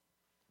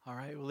All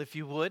right, well, if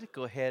you would,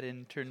 go ahead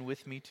and turn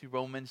with me to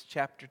Romans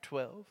chapter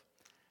 12.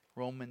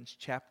 Romans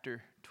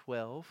chapter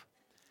 12.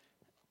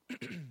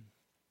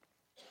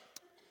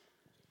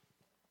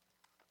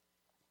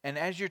 And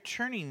as you're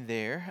turning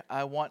there,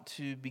 I want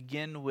to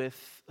begin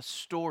with a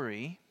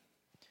story.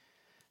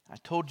 I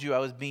told you I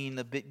was being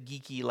a bit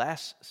geeky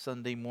last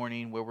Sunday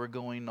morning, where we're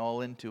going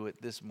all into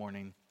it this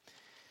morning.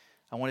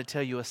 I want to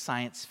tell you a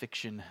science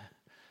fiction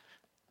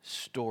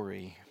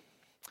story.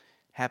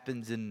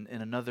 Happens in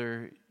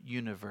another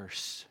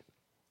universe.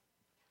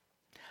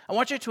 I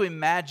want you to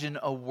imagine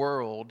a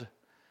world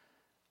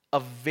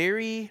of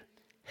very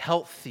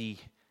healthy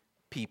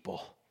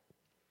people.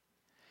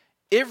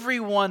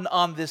 Everyone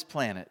on this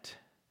planet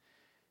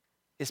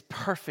is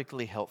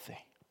perfectly healthy.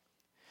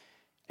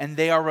 And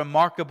they are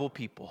remarkable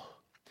people,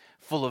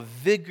 full of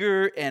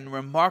vigor and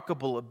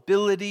remarkable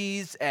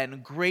abilities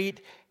and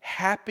great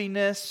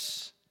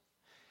happiness.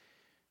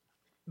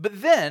 But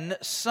then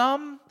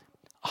some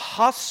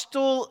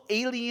hostile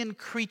alien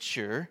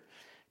creature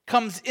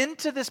comes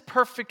into this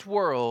perfect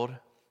world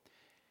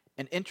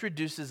and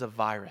introduces a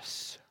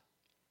virus.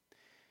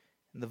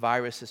 And the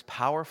virus is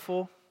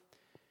powerful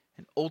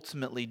and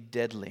ultimately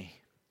deadly.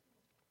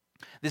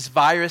 This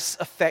virus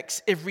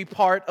affects every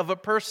part of a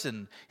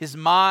person: his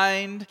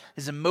mind,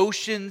 his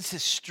emotions,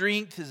 his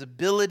strength, his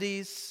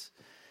abilities.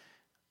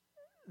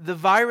 The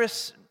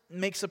virus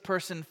makes a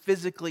person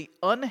physically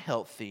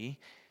unhealthy,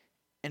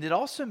 and it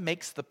also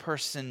makes the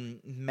person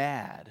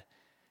mad,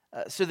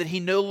 so that he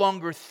no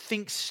longer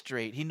thinks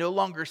straight. He no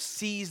longer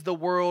sees the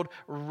world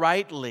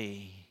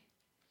rightly.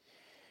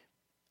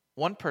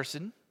 One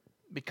person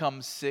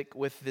becomes sick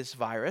with this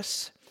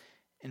virus,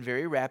 and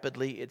very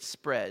rapidly it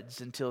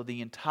spreads until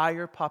the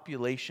entire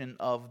population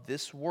of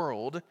this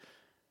world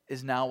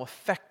is now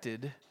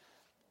affected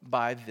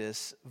by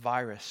this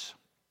virus.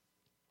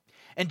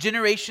 And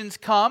generations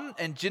come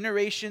and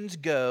generations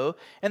go,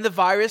 and the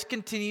virus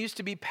continues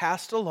to be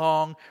passed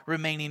along,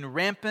 remaining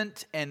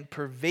rampant and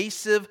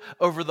pervasive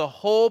over the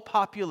whole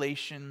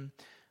population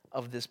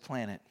of this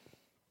planet.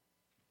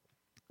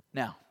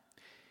 Now,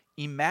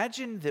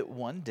 imagine that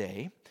one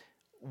day,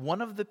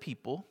 one of the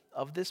people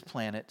of this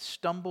planet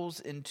stumbles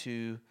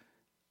into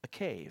a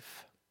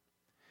cave.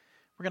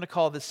 We're going to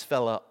call this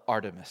fella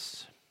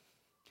Artemis.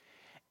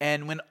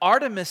 And when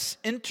Artemis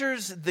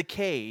enters the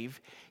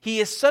cave, he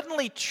is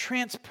suddenly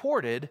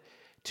transported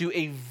to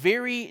a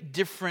very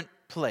different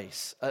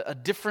place, a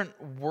different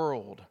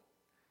world.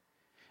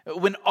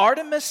 When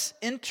Artemis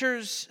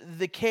enters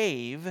the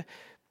cave,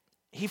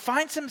 he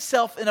finds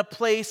himself in a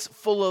place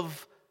full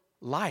of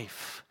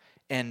life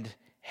and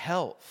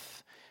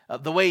health,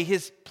 the way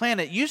his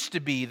planet used to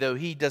be, though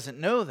he doesn't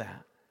know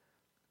that.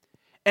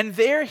 And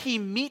there he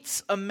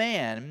meets a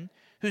man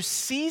who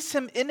sees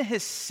him in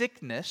his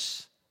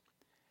sickness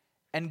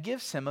and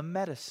gives him a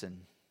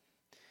medicine.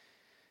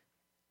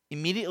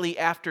 Immediately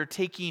after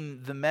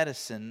taking the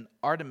medicine,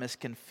 Artemis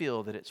can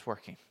feel that it's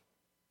working.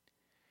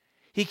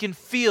 He can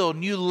feel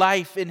new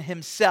life in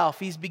himself.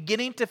 He's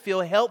beginning to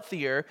feel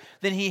healthier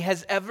than he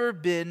has ever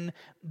been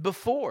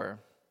before.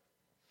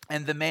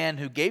 And the man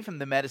who gave him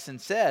the medicine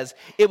says,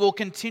 "It will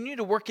continue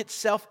to work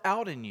itself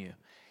out in you.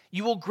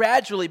 You will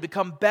gradually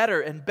become better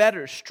and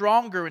better,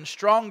 stronger and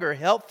stronger,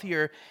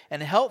 healthier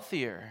and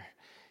healthier."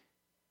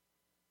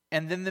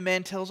 And then the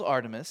man tells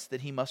Artemis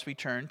that he must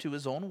return to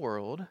his own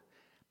world,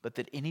 but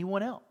that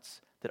anyone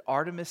else that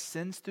Artemis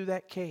sends through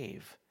that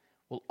cave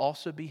will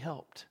also be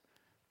helped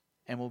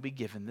and will be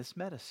given this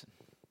medicine.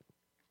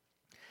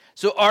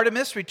 So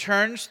Artemis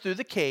returns through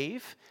the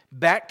cave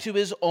back to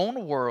his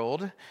own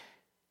world,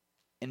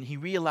 and he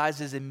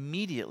realizes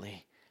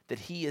immediately that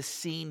he is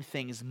seeing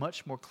things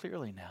much more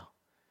clearly now,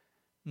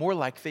 more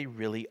like they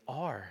really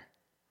are.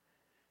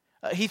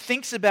 He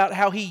thinks about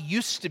how he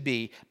used to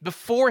be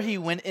before he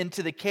went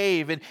into the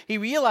cave, and he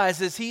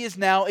realizes he is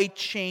now a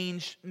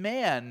changed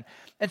man.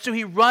 And so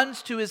he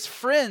runs to his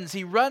friends,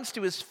 he runs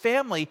to his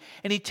family,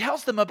 and he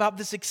tells them about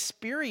this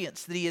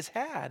experience that he has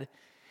had.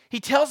 He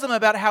tells them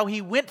about how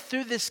he went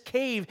through this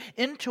cave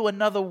into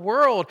another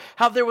world,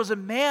 how there was a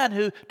man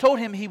who told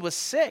him he was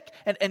sick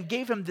and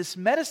gave him this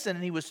medicine,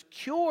 and he was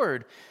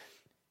cured.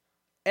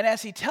 And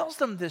as he tells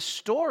them this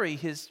story,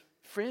 his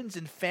friends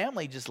and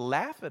family just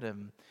laugh at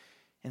him.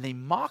 And they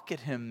mock at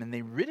him and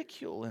they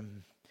ridicule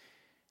him.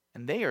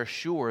 And they are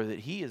sure that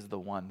he is the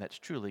one that's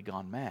truly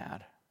gone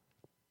mad.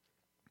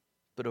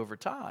 But over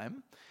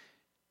time,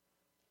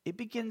 it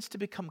begins to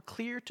become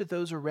clear to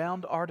those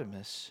around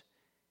Artemis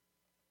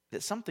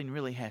that something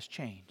really has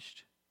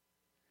changed.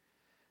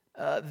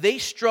 They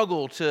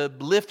struggle to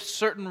lift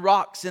certain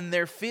rocks in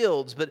their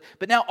fields, but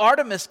now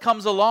Artemis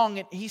comes along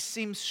and he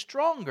seems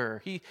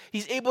stronger.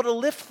 He's able to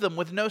lift them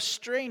with no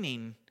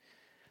straining.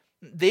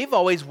 They've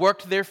always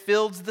worked their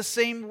fields the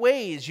same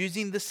ways,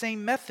 using the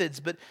same methods,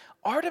 but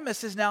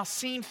Artemis has now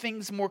seen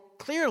things more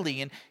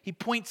clearly, and he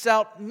points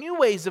out new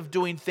ways of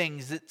doing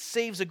things that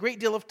saves a great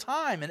deal of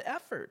time and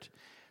effort.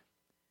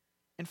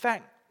 In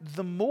fact,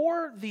 the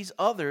more these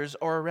others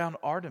are around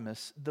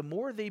Artemis, the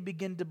more they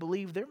begin to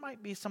believe there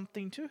might be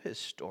something to his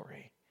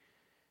story.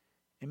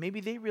 And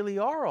maybe they really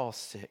are all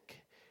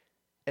sick,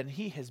 and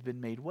he has been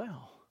made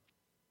well.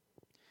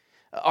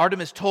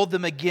 Artemis told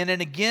them again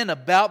and again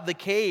about the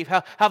cave,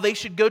 how they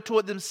should go to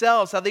it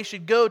themselves, how they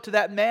should go to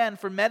that man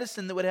for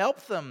medicine that would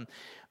help them.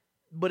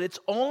 But it's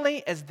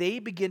only as they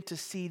begin to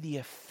see the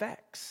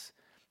effects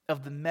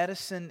of the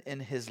medicine in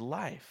his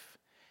life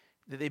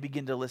that they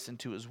begin to listen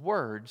to his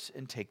words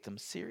and take them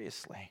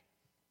seriously.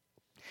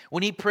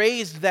 When he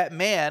praised that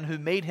man who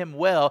made him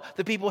well,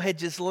 the people had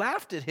just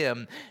laughed at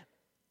him.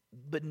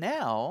 But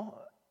now,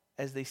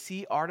 as they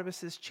see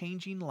Artemis's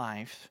changing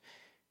life,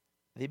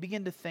 they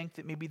begin to think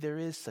that maybe there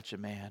is such a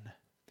man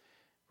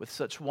with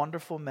such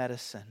wonderful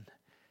medicine,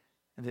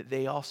 and that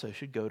they also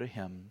should go to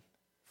him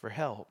for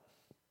help.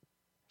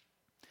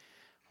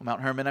 Well,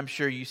 Mount Hermon, I'm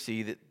sure you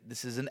see that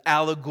this is an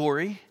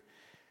allegory.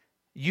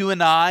 You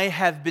and I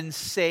have been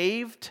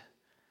saved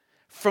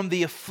from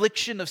the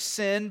affliction of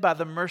sin by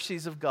the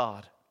mercies of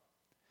God.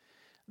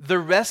 The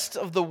rest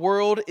of the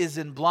world is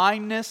in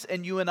blindness,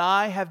 and you and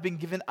I have been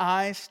given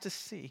eyes to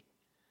see.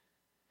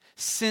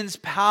 Sin's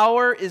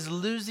power is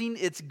losing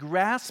its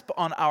grasp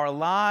on our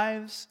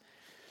lives.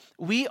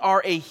 We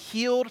are a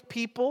healed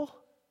people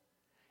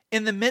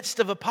in the midst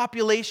of a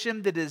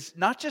population that is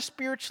not just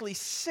spiritually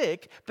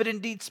sick, but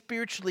indeed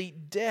spiritually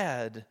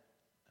dead.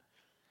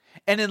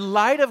 And in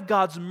light of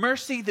God's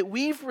mercy that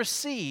we've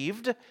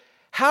received,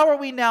 how are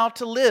we now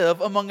to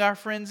live among our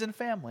friends and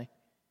family?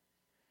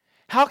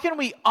 How can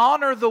we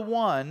honor the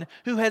one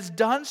who has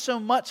done so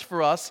much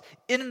for us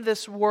in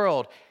this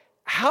world?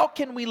 How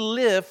can we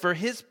live for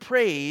his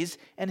praise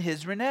and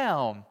his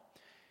renown?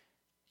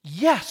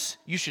 Yes,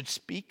 you should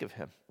speak of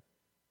him.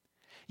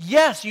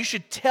 Yes, you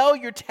should tell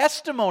your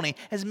testimony,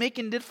 as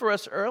Macon did for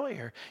us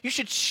earlier. You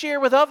should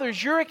share with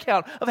others your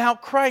account of how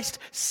Christ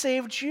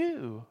saved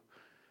you.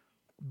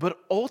 But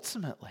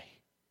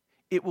ultimately,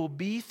 it will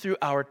be through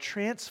our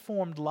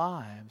transformed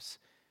lives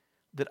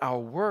that our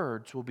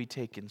words will be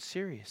taken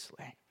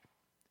seriously.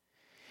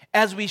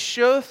 As we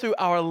show through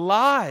our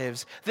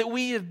lives that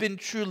we have been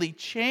truly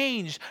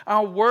changed,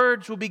 our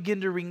words will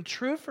begin to ring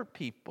true for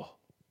people.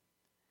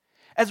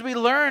 As we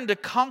learn to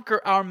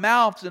conquer our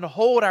mouths and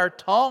hold our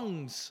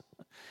tongues,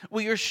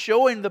 we are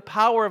showing the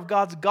power of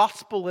God's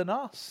gospel in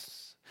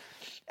us.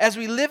 As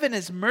we live in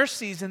his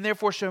mercies and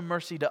therefore show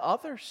mercy to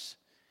others.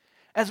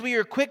 As we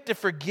are quick to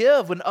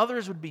forgive when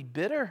others would be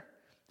bitter.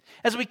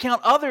 As we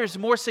count others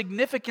more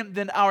significant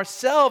than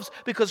ourselves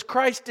because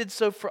Christ did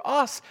so for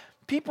us,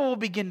 people will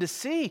begin to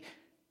see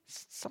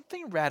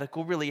something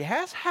radical really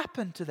has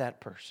happened to that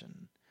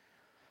person.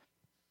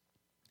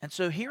 And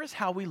so here is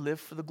how we live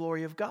for the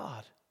glory of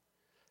God.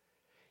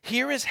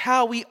 Here is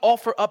how we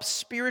offer up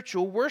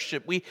spiritual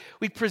worship. We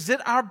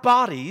present our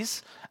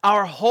bodies,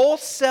 our whole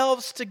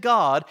selves to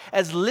God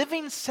as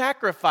living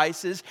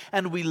sacrifices,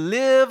 and we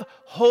live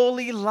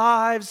holy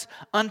lives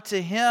unto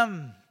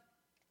him.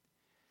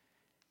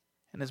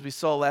 And as we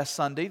saw last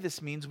Sunday, this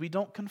means we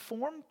don't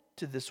conform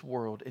to this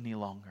world any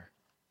longer.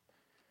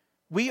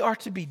 We are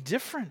to be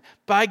different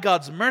by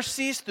God's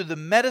mercies through the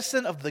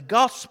medicine of the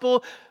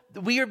gospel.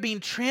 We are being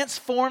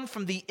transformed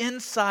from the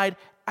inside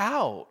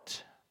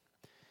out.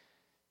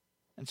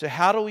 And so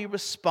how do we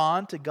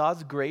respond to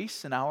God's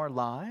grace in our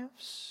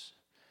lives?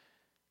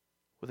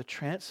 With a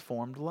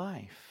transformed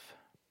life.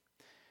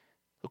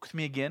 Look with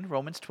me again,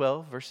 Romans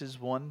 12, verses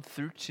 1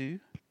 through 2.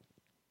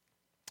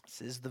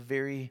 This is the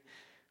very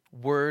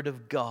word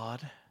of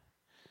God.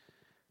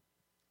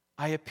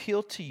 I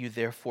appeal to you,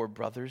 therefore,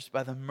 brothers,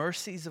 by the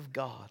mercies of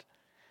God,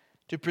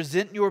 to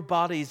present your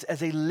bodies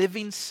as a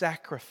living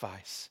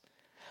sacrifice,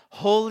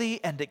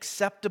 holy and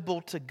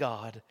acceptable to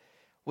God,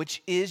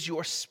 which is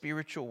your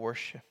spiritual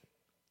worship.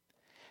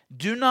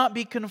 Do not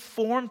be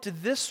conformed to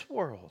this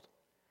world,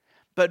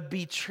 but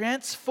be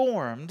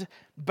transformed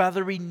by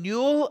the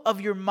renewal of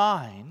your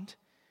mind,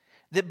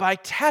 that by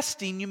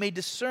testing you may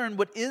discern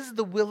what is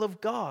the will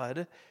of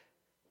God,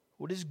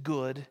 what is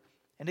good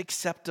and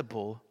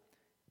acceptable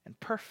and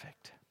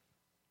perfect.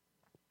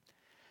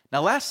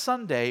 Now, last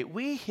Sunday,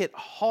 we hit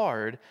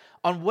hard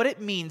on what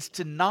it means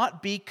to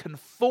not be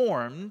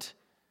conformed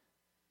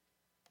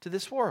to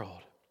this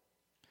world.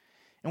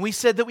 And we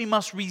said that we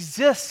must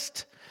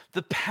resist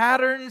the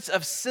patterns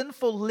of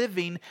sinful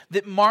living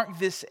that mark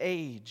this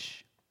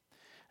age.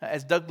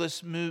 As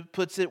Douglas Moo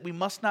puts it, we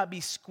must not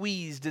be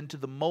squeezed into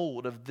the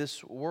mold of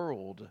this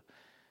world.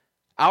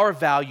 Our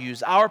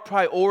values, our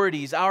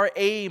priorities, our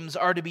aims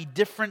are to be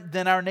different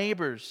than our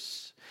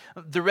neighbors.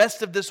 The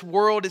rest of this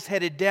world is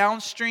headed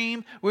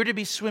downstream. We're to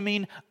be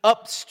swimming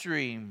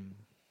upstream.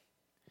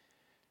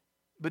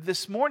 But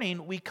this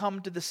morning, we come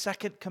to the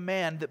second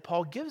command that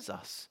Paul gives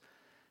us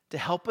to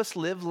help us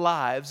live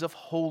lives of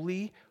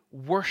holy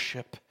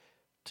worship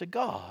to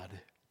God.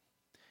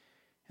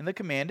 And the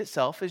command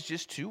itself is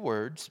just two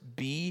words: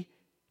 be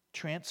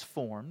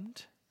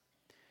transformed.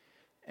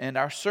 And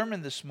our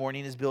sermon this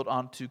morning is built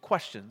on two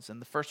questions.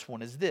 And the first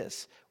one is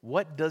this: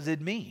 what does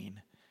it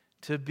mean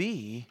to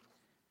be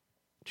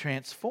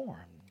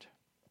transformed?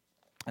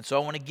 And so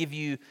I want to give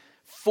you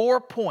 4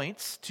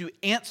 points to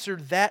answer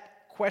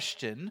that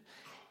question.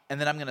 and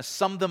then I'm going to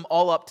sum them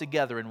all up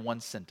together in one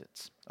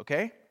sentence,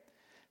 okay?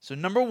 So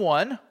number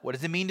one, what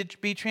does it mean to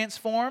be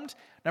transformed?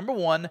 Number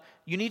one,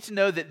 you need to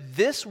know that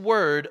this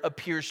word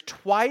appears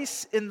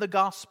twice in the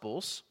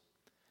Gospels,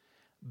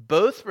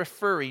 both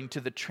referring to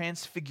the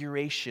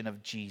transfiguration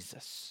of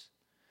Jesus.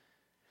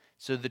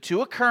 So the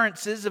two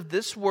occurrences of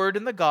this word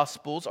in the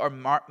Gospels are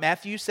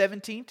Matthew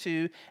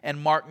 17:2 and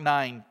Mark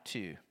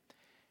 9:2.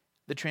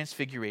 The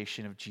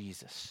transfiguration of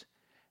Jesus.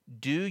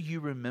 Do you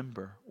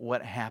remember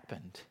what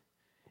happened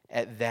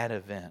at that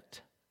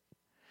event?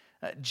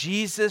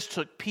 Jesus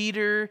took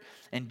Peter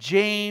and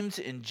James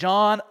and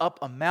John up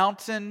a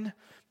mountain,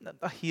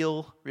 a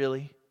hill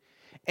really,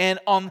 and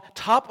on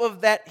top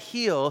of that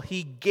hill,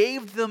 he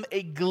gave them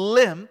a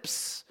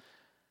glimpse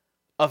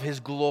of his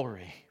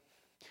glory.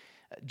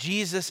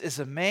 Jesus is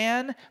a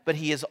man, but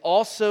he is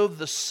also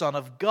the Son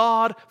of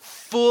God,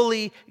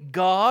 fully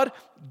God.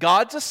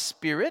 God's a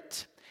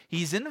spirit.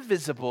 He's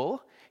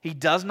invisible. He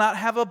does not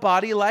have a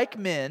body like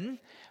men.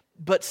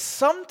 But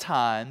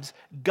sometimes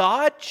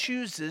God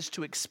chooses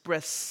to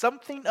express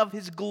something of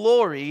his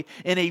glory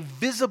in a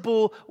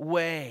visible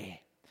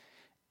way,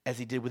 as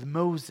he did with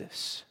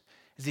Moses,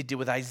 as he did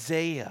with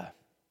Isaiah.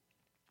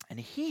 And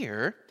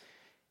here,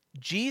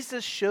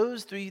 Jesus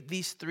shows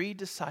these three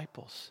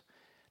disciples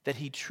that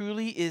he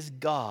truly is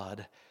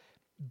God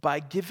by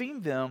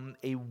giving them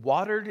a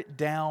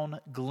watered-down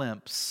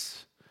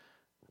glimpse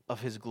of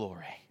his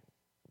glory.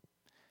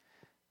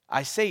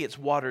 I say it's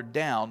watered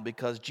down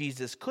because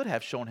Jesus could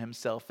have shown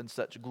himself in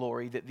such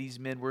glory that these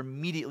men were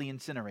immediately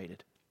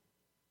incinerated.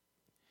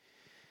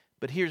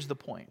 But here's the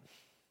point.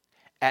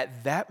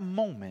 At that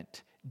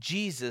moment,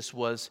 Jesus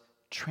was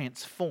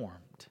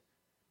transformed,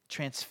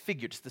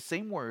 transfigured, it's the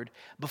same word,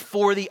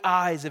 before the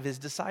eyes of his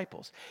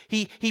disciples.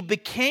 He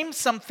became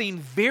something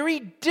very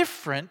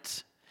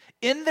different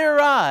in their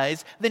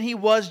eyes than he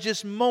was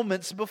just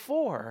moments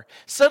before.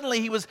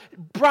 Suddenly he was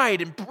bright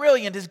and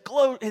brilliant. His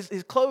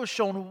clothes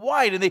shone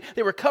white, and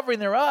they were covering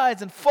their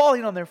eyes and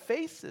falling on their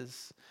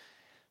faces.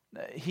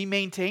 He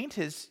maintained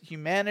his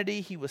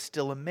humanity. He was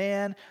still a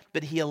man,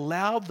 but he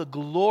allowed the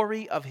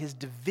glory of his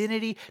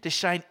divinity to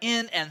shine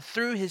in and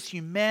through his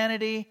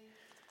humanity,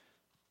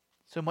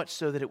 so much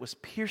so that it was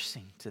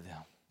piercing to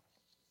them.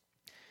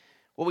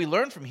 What we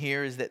learn from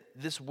here is that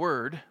this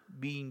word,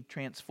 being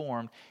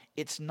transformed,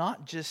 it's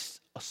not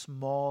just a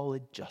small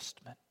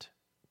adjustment.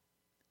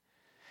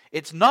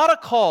 It's not a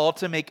call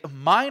to make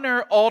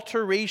minor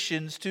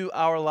alterations to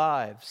our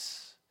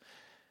lives.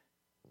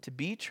 To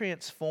be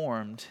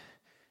transformed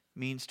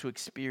means to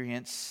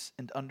experience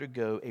and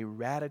undergo a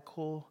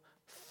radical,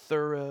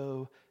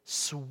 thorough,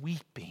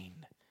 sweeping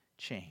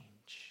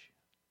change.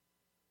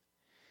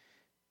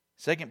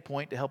 Second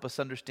point to help us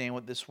understand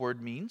what this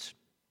word means.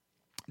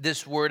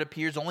 This word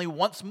appears only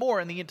once more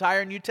in the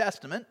entire New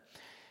Testament,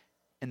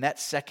 and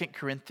that's 2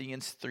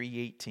 Corinthians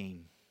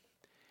 3:18.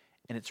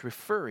 And it's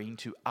referring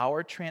to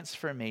our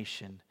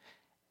transformation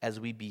as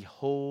we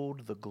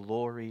behold the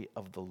glory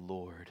of the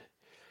Lord.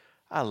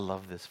 I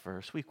love this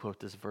verse. We quote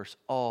this verse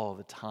all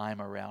the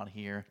time around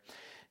here.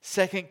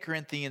 2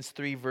 Corinthians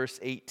 3 verse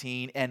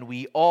 18, and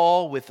we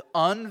all with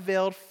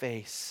unveiled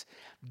face,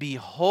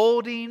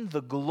 beholding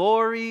the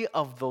glory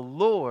of the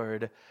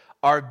Lord,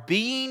 are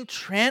being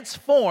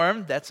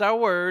transformed, that's our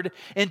word,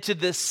 into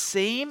the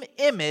same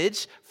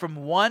image from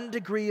one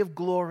degree of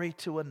glory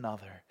to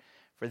another.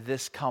 For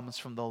this comes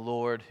from the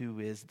Lord who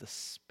is the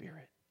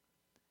Spirit.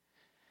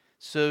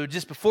 So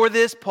just before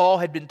this, Paul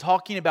had been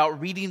talking about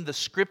reading the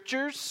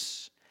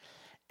Scriptures.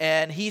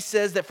 And he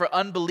says that for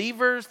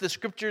unbelievers, the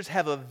Scriptures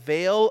have a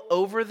veil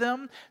over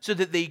them so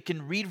that they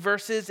can read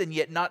verses and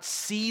yet not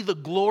see the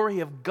glory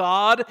of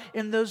God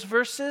in those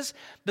verses.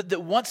 But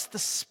that once the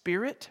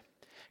Spirit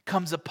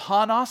comes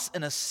upon us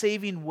in a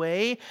saving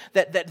way,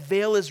 that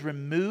veil is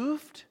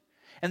removed.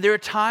 And there are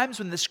times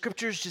when the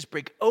Scriptures just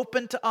break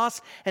open to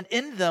us, and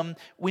in them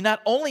we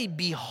not only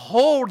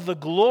behold the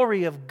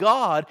glory of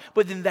God,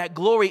 but then that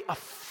glory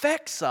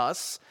affects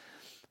us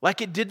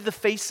like it did the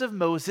face of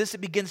Moses.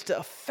 It begins to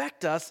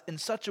affect us in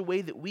such a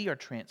way that we are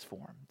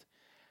transformed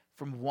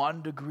from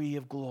one degree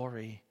of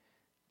glory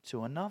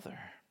to another.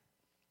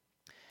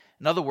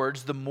 In other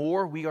words, the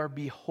more we are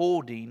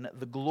beholding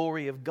the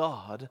glory of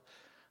God,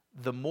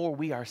 the more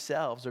we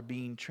ourselves are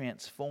being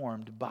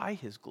transformed by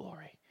His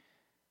glory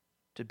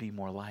to be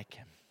more like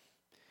Him.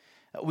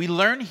 We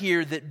learn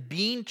here that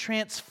being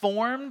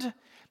transformed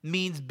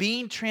means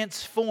being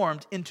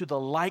transformed into the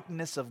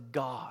likeness of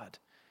God.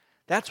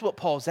 That's what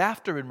Paul's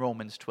after in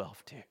Romans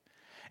 12:2.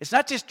 It's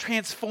not just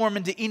transform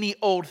into any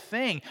old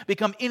thing,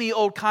 become any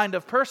old kind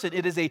of person.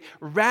 It is a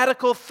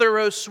radical,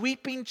 thorough,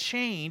 sweeping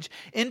change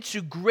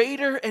into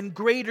greater and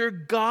greater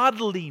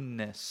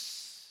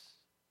godliness.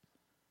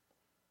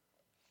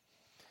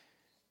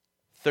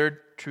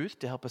 Third truth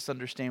to help us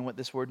understand what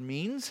this word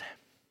means,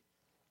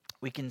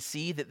 we can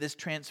see that this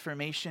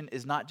transformation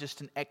is not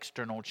just an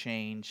external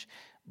change,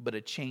 but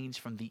a change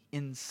from the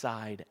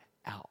inside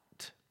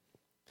out.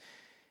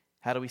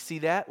 How do we see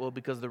that? Well,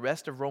 because the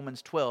rest of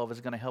Romans 12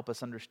 is going to help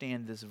us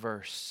understand this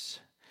verse.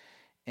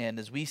 And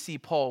as we see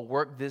Paul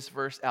work this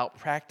verse out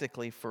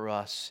practically for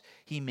us,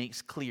 he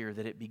makes clear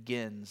that it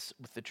begins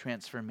with the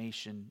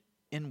transformation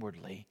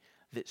inwardly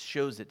that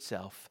shows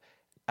itself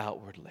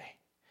outwardly.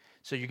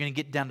 So you're going to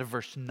get down to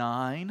verse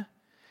 9,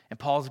 and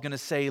Paul's going to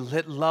say,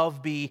 let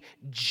love be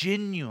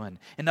genuine.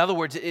 In other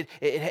words,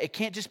 it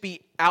can't just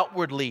be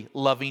outwardly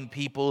loving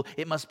people.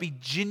 It must be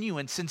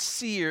genuine,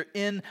 sincere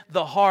in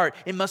the heart.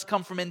 It must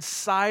come from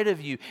inside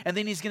of you. And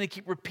then he's going to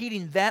keep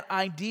repeating that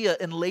idea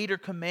in later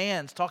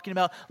commands, talking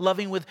about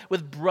loving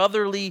with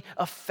brotherly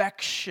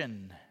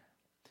affection.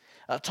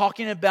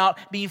 Talking about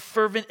being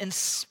fervent in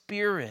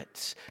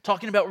spirit,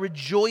 talking about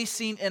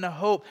rejoicing in a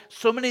hope.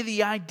 So many of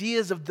the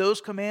ideas of those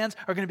commands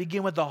are going to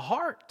begin with the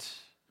heart.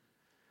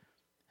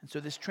 And so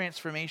this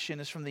transformation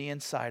is from the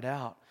inside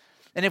out.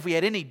 And if we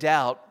had any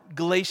doubt,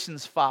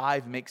 Galatians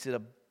 5 makes it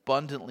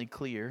abundantly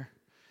clear.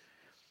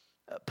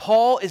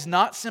 Paul is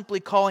not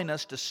simply calling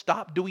us to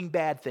stop doing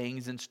bad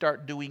things and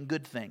start doing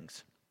good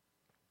things.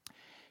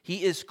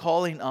 He is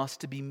calling us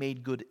to be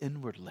made good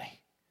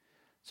inwardly,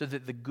 so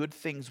that the good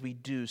things we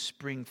do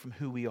spring from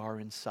who we are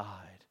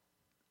inside.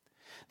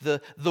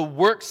 The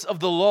works of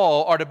the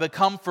law are to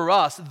become for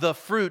us the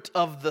fruit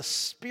of the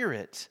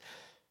Spirit.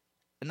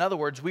 In other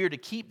words, we are to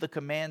keep the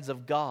commands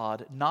of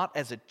God not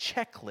as a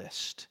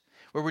checklist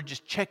where we're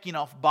just checking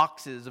off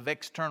boxes of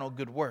external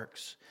good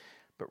works,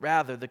 but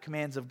rather the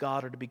commands of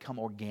God are to become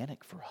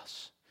organic for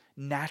us,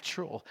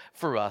 natural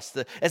for us.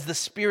 As the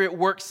Spirit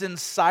works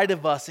inside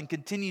of us and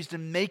continues to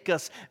make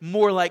us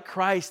more like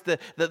Christ, the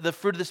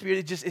fruit of the Spirit,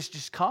 it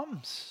just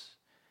comes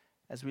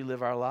as we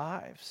live our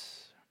lives.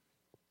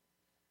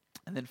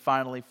 And then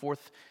finally,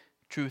 fourth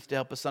truth to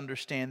help us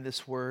understand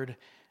this word,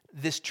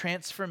 this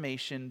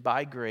transformation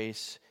by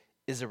grace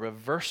is a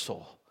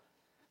reversal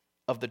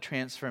of the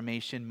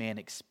transformation man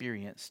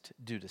experienced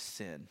due to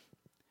sin.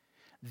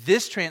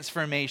 This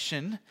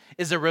transformation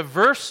is a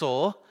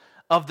reversal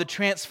of the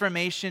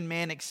transformation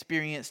man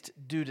experienced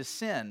due to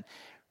sin.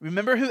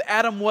 Remember who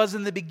Adam was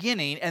in the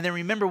beginning, and then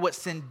remember what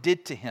sin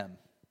did to him.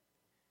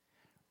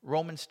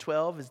 Romans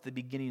 12 is the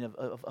beginning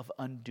of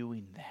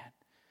undoing that,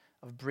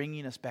 of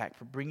bringing us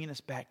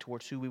back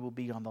towards who we will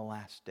be on the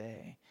last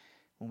day,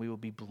 when we will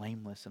be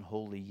blameless and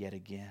holy yet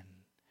again.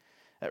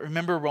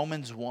 Remember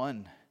Romans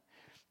 1.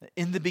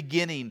 In the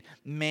beginning,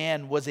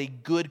 man was a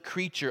good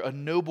creature, a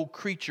noble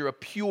creature, a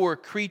pure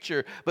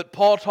creature. But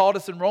Paul taught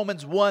us in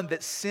Romans 1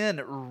 that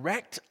sin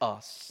wrecked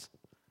us.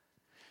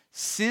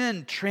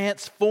 Sin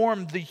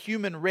transformed the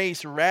human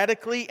race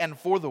radically and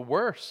for the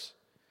worse.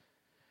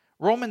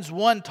 Romans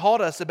 1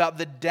 taught us about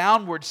the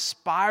downward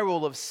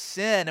spiral of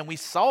sin, and we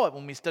saw it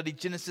when we studied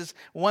Genesis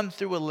 1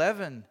 through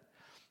 11.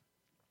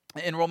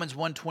 In Romans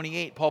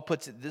 1:28, Paul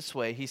puts it this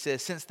way. He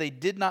says, since they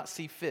did not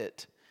see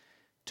fit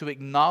to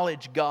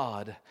acknowledge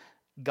God,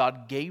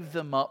 God gave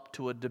them up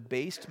to a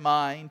debased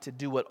mind to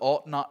do what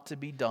ought not to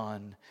be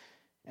done.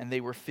 And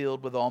they were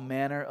filled with all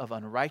manner of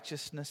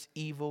unrighteousness,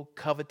 evil,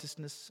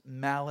 covetousness,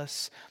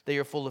 malice. They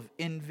are full of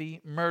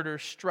envy, murder,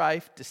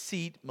 strife,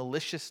 deceit,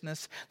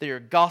 maliciousness. They are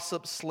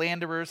gossips,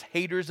 slanderers,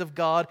 haters of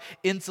God,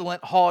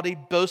 insolent, haughty,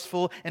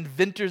 boastful,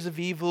 inventors of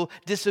evil,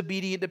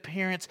 disobedient to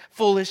parents,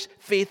 foolish,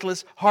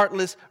 faithless,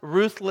 heartless,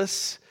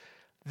 ruthless.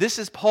 This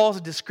is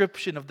Paul's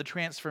description of the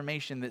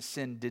transformation that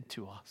sin did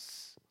to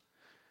us,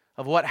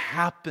 of what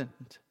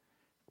happened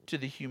to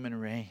the human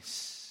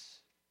race.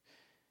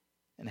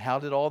 And how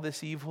did all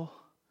this evil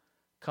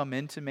come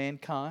into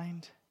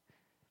mankind?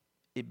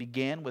 It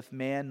began with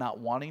man not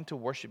wanting to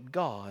worship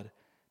God,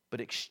 but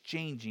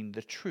exchanging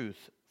the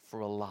truth for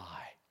a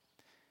lie,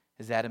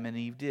 as Adam and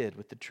Eve did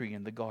with the tree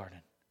in the garden.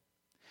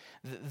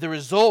 The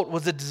result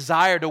was a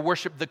desire to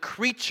worship the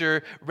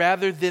creature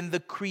rather than the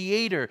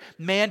Creator.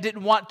 Man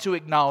didn't want to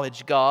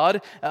acknowledge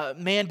God.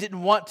 Man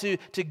didn't want to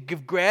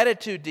give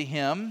gratitude to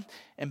Him.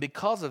 And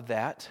because of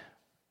that,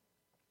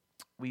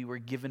 we were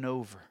given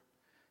over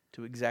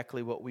to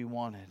exactly what we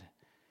wanted.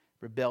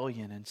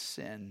 Rebellion and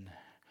sin,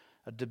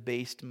 a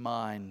debased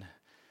mind.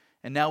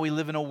 And now we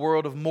live in a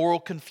world of moral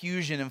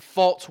confusion and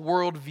false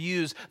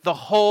worldviews. The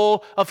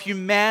whole of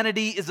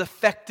humanity is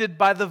affected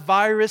by the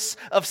virus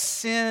of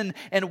sin,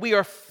 and we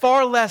are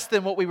far less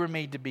than what we were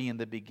made to be in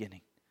the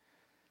beginning.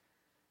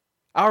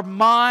 Our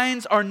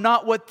minds are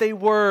not what they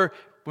were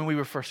when we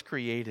were first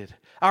created.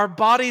 Our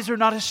bodies are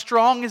not as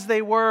strong as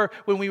they were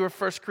when we were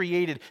first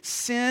created.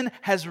 Sin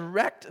has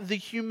wrecked the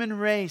human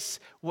race.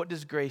 What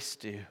does grace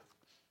do?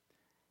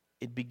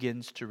 It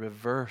begins to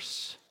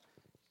reverse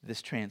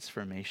this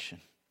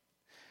transformation.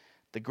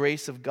 The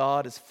grace of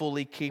God is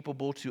fully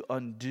capable to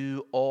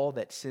undo all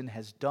that sin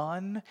has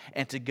done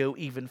and to go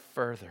even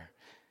further,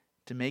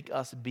 to make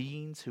us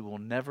beings who will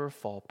never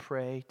fall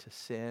prey to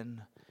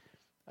sin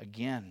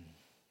again.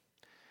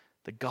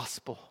 The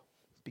gospel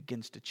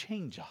begins to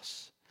change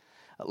us.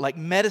 Like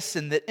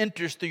medicine that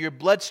enters through your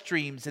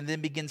bloodstreams and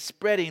then begins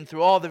spreading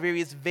through all the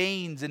various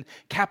veins and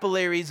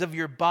capillaries of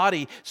your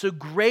body. So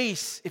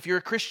grace, if you're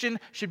a Christian,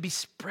 should be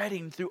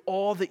spreading through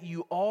all that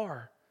you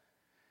are.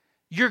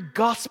 Your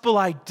gospel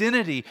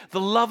identity,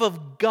 the love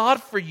of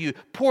God for you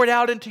poured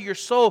out into your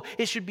soul,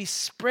 it should be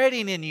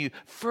spreading in you,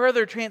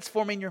 further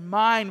transforming your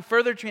mind,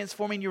 further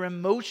transforming your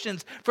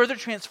emotions, further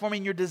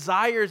transforming your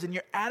desires and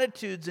your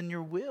attitudes and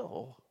your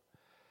will.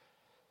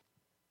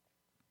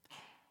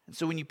 And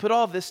so when you put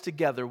all this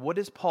together, what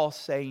is Paul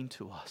saying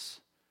to us?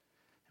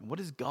 And what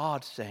is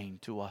God saying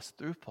to us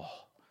through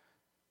Paul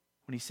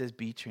when he says,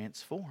 be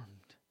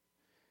transformed?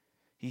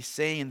 He's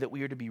saying that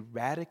we are to be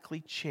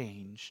radically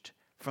changed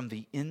from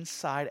the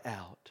inside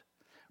out,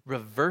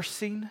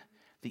 reversing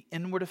the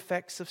inward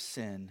effects of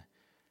sin,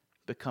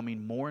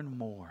 becoming more and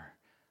more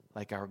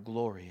like our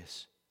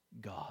glorious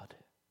God.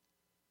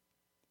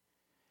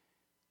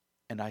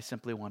 And I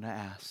simply want to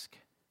ask,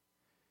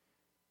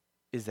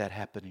 is that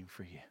happening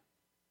for you?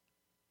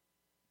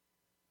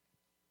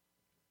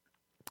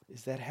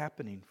 Is that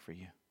happening for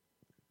you?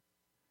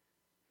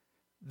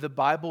 The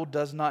Bible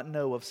does not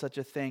know of such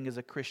a thing as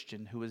a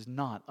Christian who is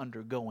not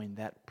undergoing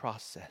that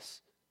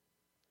process.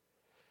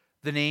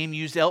 The name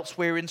used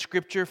elsewhere in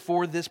Scripture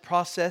for this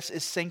process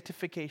is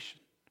sanctification.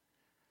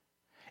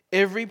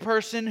 Every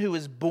person who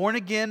is born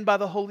again by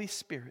the Holy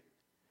Spirit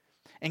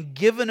and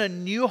given a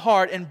new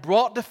heart and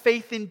brought to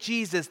faith in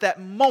Jesus, that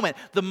moment,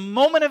 the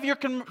moment of your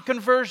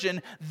conversion,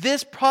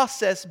 this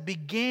process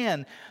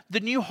began.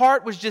 The new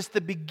heart was just the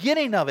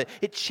beginning of it.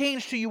 It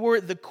changed who you were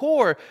at the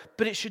core,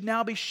 but it should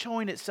now be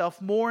showing itself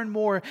more and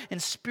more in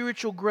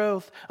spiritual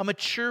growth, a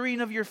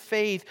maturing of your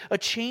faith, a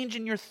change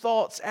in your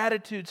thoughts,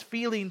 attitudes,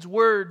 feelings,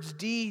 words,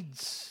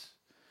 deeds.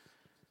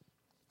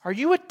 Are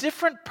you a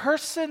different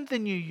person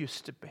than you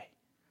used to be?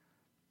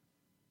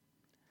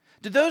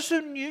 To those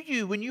who knew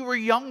you when you were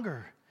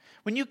younger,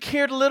 when you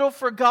cared little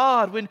for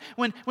God, when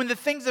the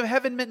things of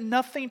heaven meant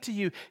nothing to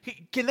you,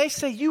 can they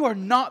say you are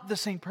not the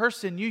same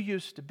person you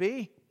used to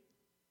be?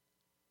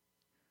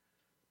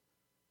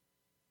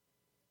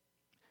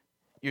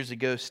 Years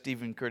ago,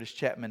 Stephen Curtis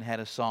Chapman had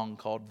a song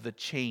called The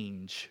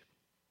Change.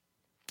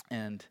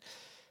 And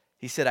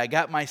he said, I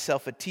got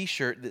myself a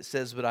t-shirt that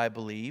says what I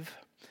believe.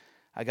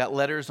 I got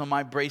letters on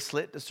my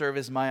bracelet to serve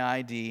as my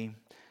ID.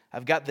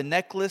 I've got the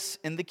necklace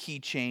and the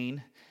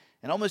keychain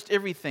and almost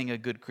everything a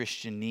good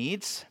Christian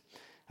needs.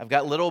 I've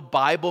got little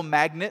Bible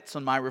magnets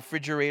on my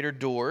refrigerator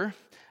door.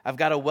 I've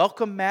got a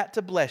welcome mat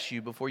to bless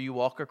you before you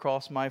walk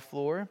across my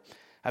floor.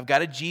 I've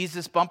got a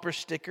Jesus bumper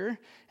sticker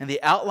and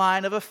the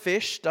outline of a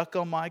fish stuck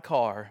on my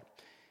car.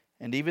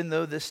 And even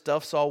though this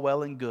stuff's all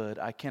well and good,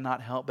 I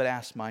cannot help but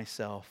ask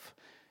myself,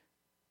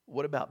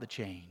 what about the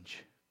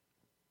change?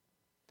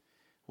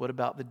 What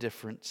about the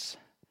difference?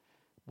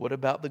 What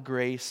about the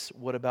grace?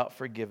 What about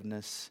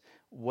forgiveness?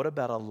 What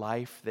about a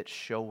life that's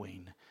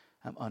showing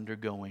I'm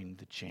undergoing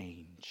the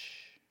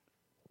change?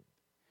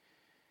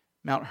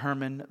 Mount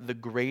Hermon, the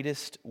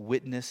greatest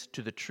witness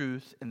to the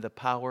truth and the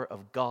power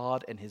of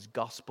God and His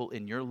gospel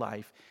in your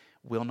life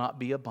will not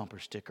be a bumper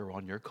sticker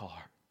on your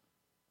car.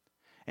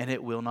 And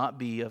it will not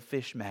be a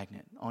fish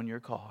magnet on your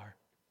car.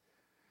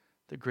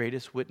 The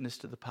greatest witness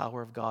to the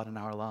power of God in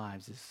our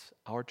lives is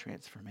our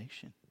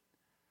transformation.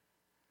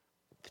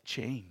 The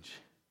change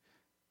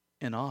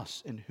in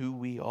us and who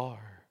we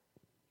are.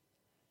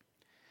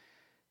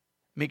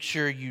 Make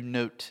sure you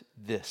note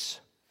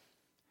this.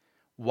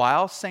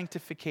 While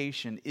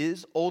sanctification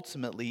is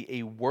ultimately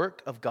a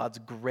work of God's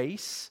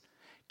grace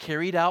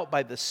carried out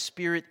by the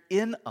Spirit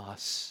in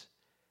us,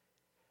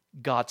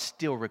 God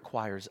still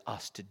requires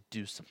us to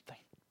do something.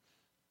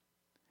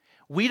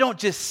 We don't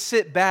just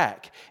sit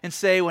back and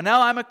say, well,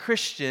 now I'm a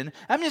Christian.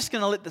 I'm just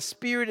going to let the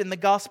Spirit and the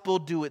gospel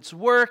do its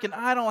work and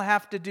I don't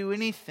have to do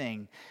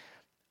anything.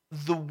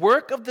 The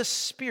work of the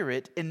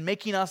Spirit in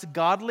making us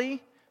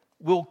godly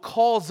will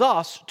cause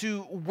us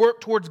to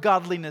work towards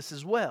godliness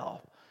as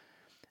well.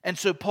 And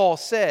so Paul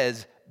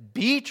says,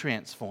 be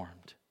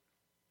transformed.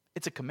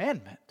 It's a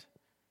commandment,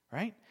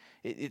 right?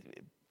 He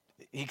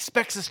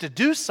expects us to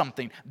do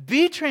something.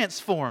 Be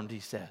transformed, he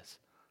says.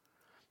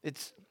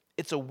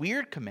 It's a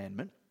weird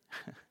commandment.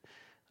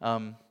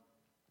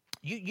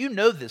 You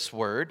know this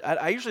word.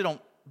 I usually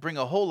don't bring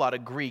a whole lot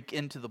of Greek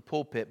into the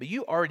pulpit, but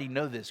you already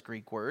know this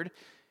Greek word.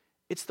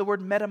 It's the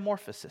word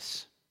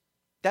metamorphosis.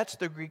 That's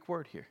the Greek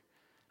word here.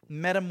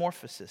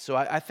 Metamorphosis. So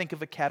I think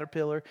of a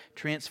caterpillar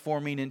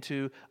transforming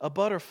into a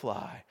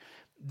butterfly.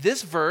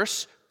 This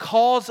verse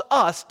calls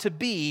us to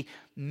be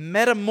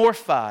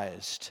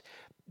metamorphized,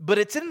 but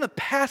it's in the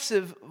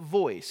passive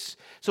voice.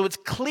 So it's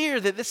clear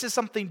that this is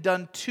something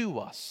done to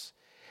us.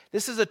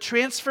 This is a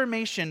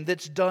transformation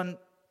that's done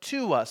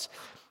to us.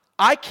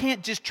 I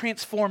can't just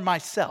transform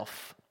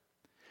myself.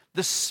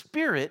 The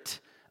Spirit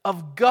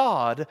of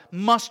God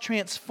must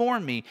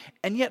transform me,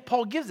 and yet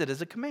Paul gives it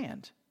as a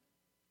command.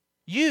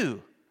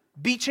 You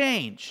be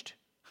changed.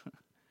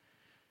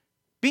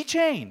 Be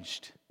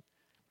changed.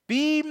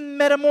 Be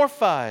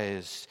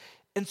metamorphized.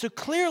 And so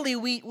clearly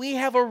we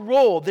have a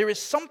role. There is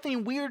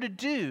something we are to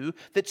do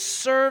that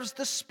serves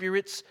the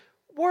Spirit's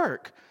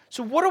work.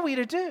 So what are we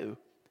to do?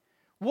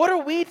 What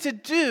are we to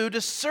do to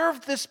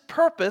serve this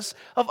purpose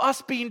of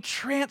us being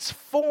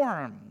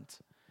transformed?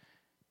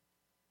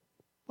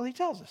 Well, he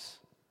tells us.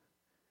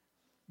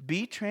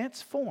 Be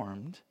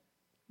transformed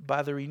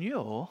by the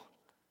renewal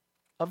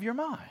of your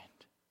mind.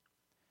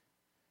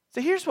 So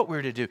here's what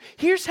we're to do.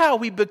 Here's how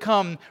we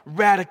become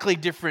radically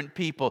different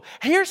people.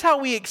 Here's how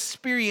we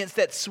experience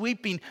that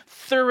sweeping,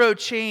 thorough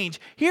change.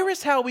 Here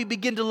is how we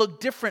begin to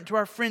look different to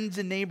our friends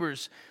and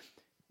neighbors.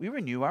 We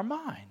renew our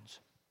minds.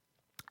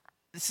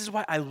 This is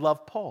why I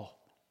love Paul.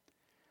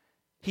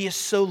 He is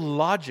so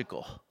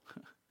logical.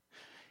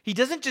 He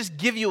doesn't just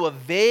give you a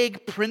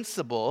vague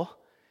principle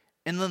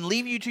and then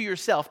leave you to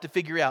yourself to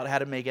figure out how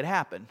to make it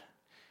happen.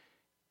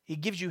 He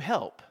gives you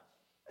help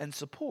and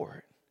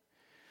support.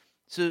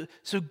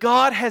 So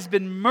God has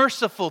been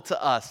merciful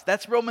to us.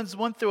 That's Romans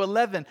 1 through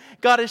 11.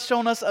 God has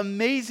shown us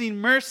amazing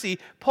mercy.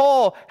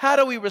 Paul, how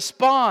do we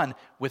respond?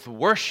 With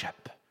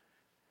worship.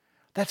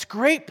 That's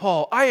great,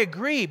 Paul. I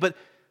agree. But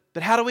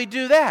how do we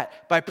do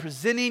that? By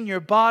presenting your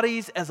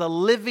bodies as a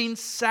living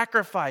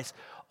sacrifice.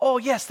 Oh,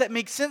 yes, that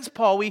makes sense,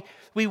 Paul.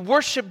 We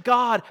worship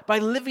God by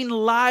living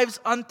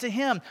lives unto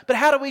Him. But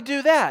how do we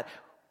do that?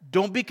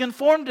 Don't be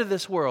conformed to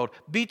this world.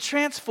 Be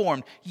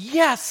transformed.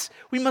 Yes,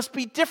 we must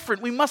be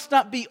different. We must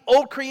not be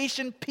old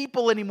creation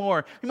people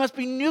anymore. We must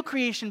be new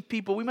creation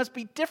people. We must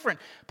be different.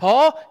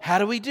 Paul, how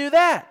do we do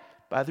that?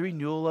 By the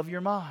renewal of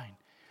your mind.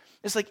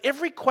 It's like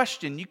every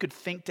question you could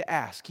think to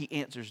ask, he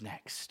answers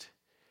next.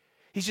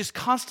 He's just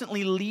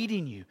constantly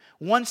leading you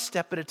one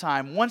step at a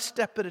time, one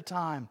step at a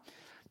time.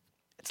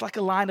 It's like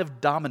a line of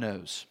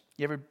dominoes.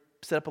 You ever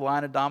set up a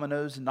line of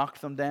dominoes and knock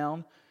them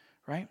down,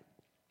 right?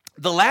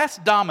 The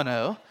last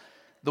domino,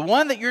 the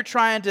one that you're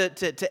trying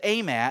to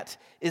aim at,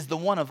 is the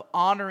one of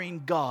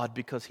honoring God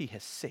because He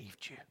has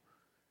saved you.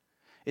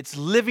 It's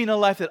living a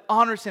life that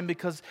honors Him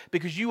because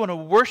you want to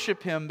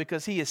worship Him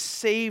because He has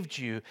saved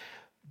you.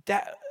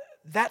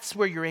 That's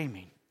where you're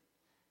aiming.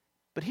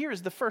 But here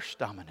is the first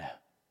domino.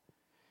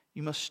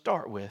 You must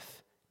start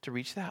with to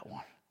reach that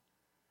one.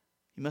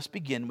 You must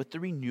begin with the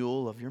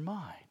renewal of your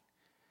mind.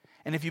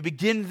 And if you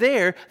begin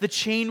there, the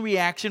chain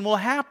reaction will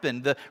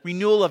happen. The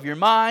renewal of your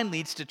mind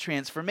leads to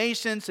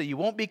transformation, so you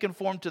won't be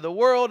conformed to the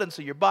world, and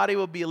so your body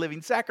will be a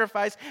living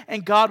sacrifice,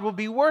 and God will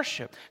be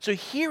worshiped. So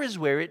here is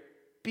where it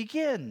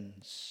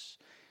begins.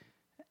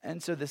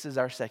 And so this is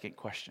our second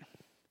question.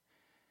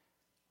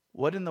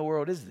 What in the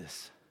world is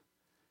this?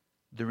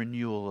 The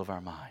renewal of our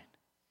mind.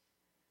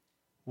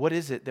 What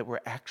is it that we're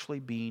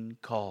actually being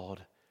called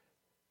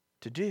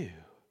to do?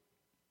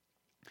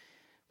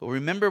 But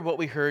remember what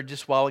we heard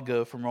just a while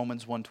ago from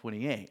Romans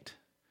 1:28.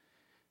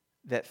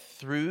 That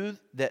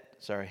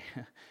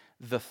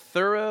the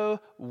thorough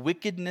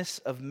wickedness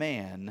of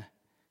man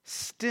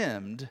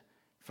stemmed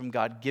from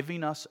God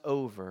giving us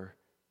over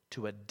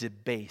to a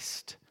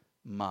debased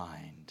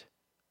mind.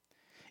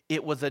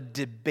 It was a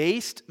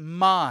debased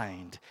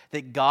mind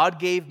that God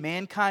gave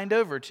mankind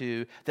over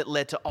to that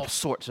led to all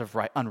sorts of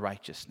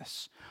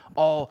unrighteousness,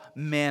 all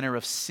manner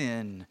of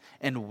sin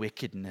and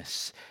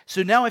wickedness.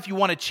 So now if you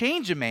want to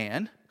change a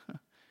man,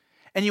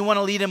 and you want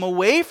to lead him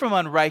away from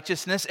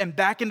unrighteousness and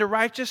back into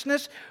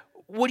righteousness,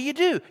 what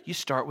do? You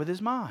start with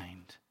his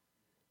mind.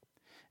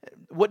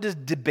 What does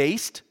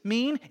debased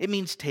mean? It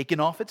means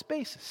taken off its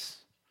basis.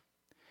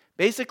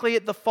 Basically,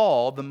 at the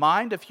fall, the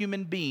mind of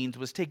human beings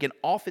was taken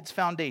off its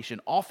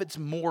foundation, off its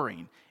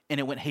mooring, and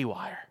it went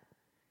haywire.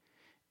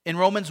 In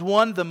Romans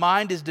 1, the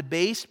mind is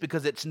debased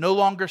because it's no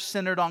longer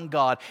centered on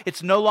God.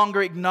 It's no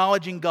longer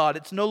acknowledging God.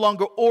 It's no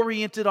longer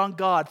oriented on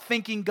God,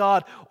 thinking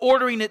God,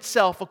 ordering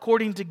itself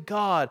according to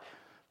God.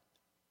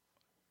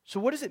 So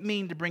what does it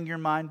mean to bring your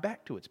mind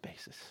back to its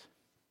basis?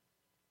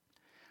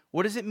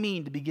 What does it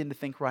mean to begin to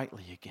think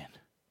rightly again?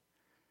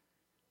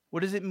 What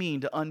does it mean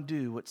to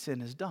undo what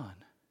sin has done?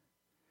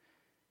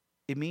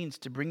 It means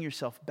to bring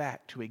yourself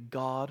back to a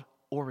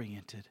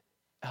God-oriented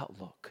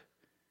outlook.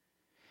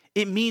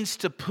 It means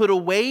to put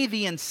away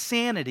the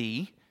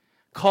insanity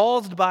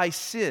caused by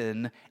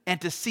sin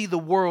and to see the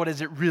world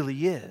as it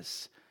really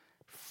is.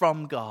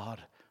 From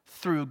God,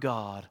 through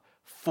God,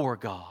 for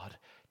God.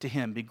 To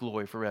Him be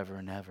glory forever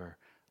and ever.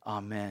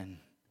 Amen.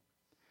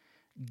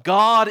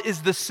 God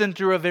is the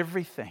center of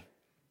everything.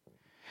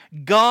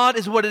 God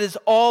is what it is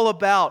all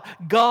about.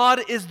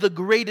 God is the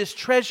greatest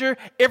treasure.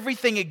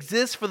 Everything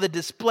exists for the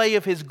display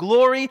of His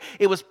glory.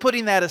 It was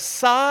putting that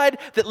aside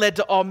that led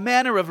to all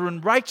manner of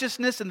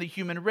unrighteousness in the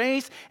human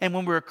race. And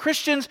when we're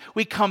Christians,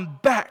 we come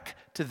back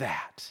to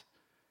that.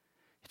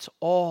 It's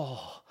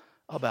all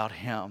about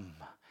Him.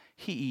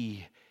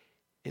 He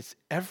is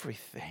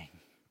everything.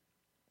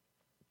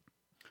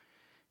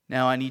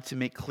 Now, I need to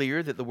make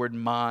clear that the word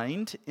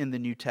mind in the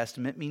New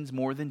Testament means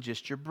more than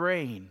just your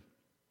brain.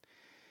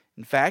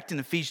 In fact, in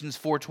Ephesians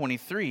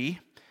 4:23,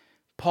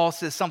 Paul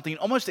says something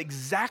almost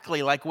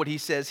exactly like what he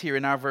says here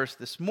in our verse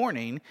this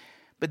morning,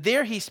 but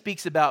there he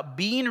speaks about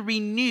being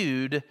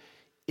renewed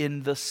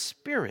in the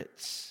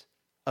spirits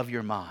of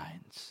your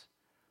minds.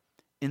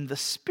 In the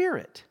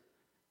spirit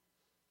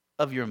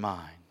of your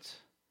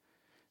minds.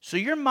 So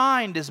your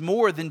mind is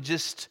more than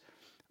just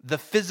the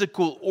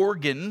physical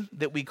organ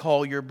that we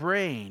call your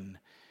brain.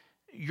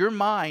 Your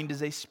mind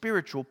is a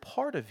spiritual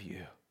part of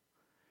you.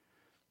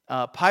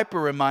 Piper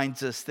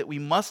reminds us that we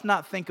must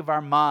not think of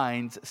our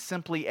minds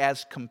simply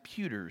as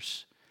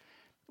computers.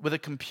 With a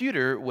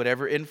computer,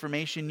 whatever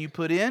information you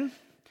put in,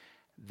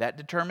 that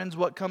determines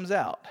what comes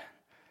out.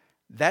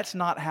 That's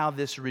not how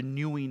this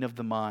renewing of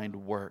the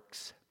mind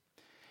works.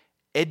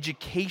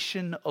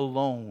 Education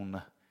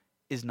alone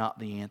is not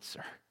the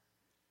answer.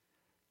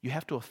 You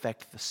have to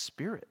affect the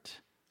spirit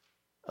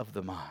of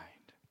the mind.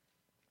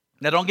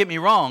 Now, don't get me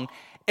wrong.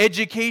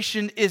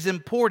 Education is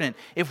important.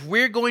 If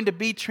we're going to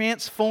be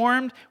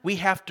transformed, we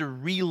have to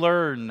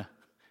relearn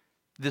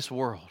this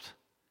world.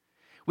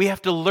 We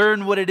have to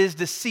learn what it is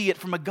to see it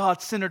from a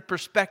God-centered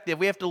perspective.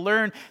 We have to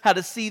learn how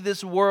to see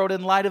this world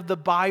in light of the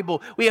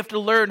Bible. We have to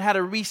learn how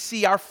to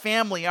re-see our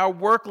family, our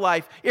work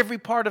life, every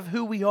part of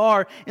who we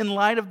are in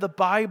light of the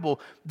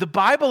Bible. The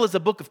Bible is a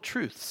book of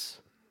truths.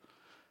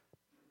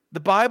 The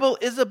Bible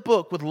is a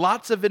book with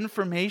lots of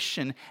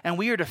information, and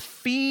we are to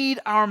feed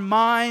our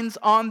minds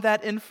on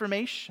that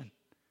information.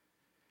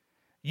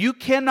 You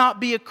cannot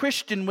be a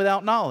Christian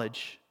without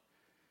knowledge.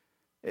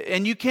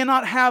 And you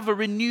cannot have a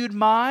renewed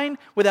mind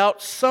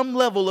without some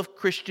level of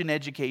Christian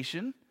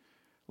education,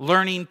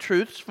 learning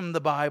truths from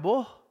the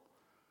Bible.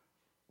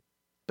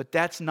 But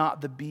that's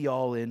not the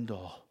be-all,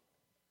 end-all.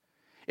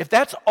 If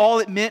that's all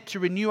it meant to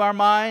renew our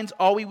minds,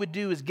 all we would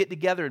do is get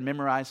together and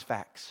memorize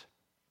facts.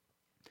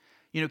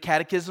 You know,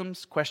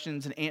 catechisms,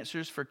 questions and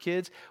answers for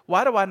kids.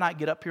 Why do I not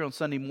get up here on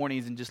Sunday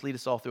mornings and just lead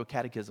us all through a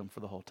catechism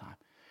for the whole time?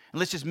 And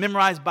let's just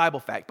memorize Bible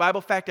fact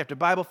after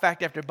Bible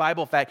fact after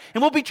Bible fact,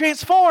 and we'll be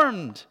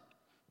transformed.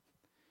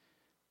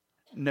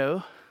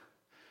 No.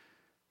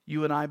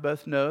 You and I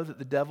both know that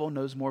the devil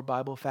knows more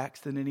Bible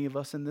facts than any of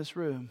us in this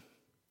room.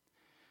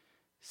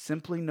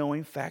 Simply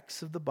knowing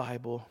facts of the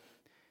Bible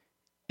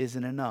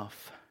isn't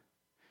enough.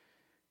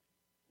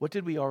 What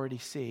did we already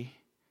see?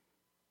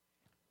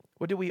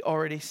 What did we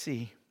already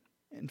see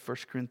in 2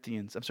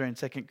 Corinthians?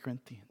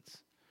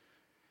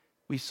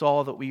 We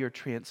saw that we are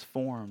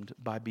transformed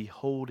by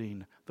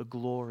beholding the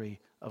glory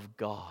of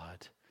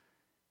God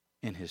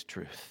in His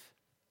truth.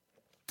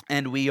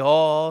 And we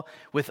all,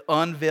 with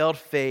unveiled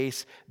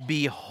face,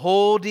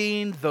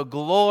 beholding the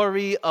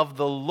glory of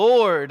the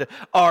Lord,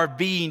 are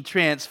being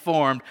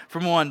transformed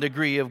from one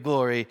degree of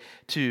glory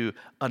to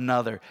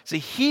another. See,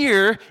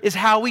 here is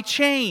how we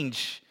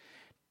change.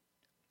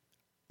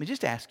 Let me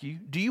just ask you,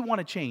 do you want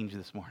to change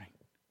this morning?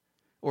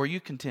 Or are you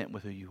content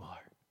with who you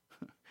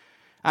are?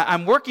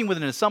 I'm working with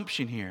an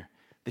assumption here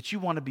that you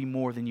want to be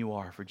more than you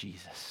are for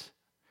Jesus.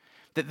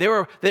 That there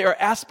are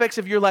aspects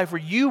of your life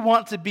where you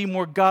want to be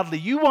more godly.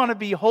 You want to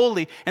be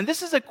holy. And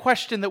this is a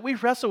question that we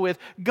wrestle with.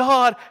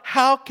 God,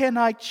 how can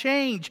I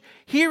change?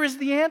 Here is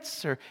the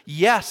answer.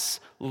 Yes,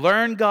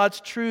 learn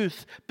God's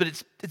truth. But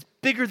it's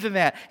bigger than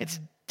that. It's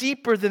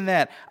deeper than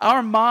that.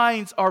 Our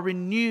minds are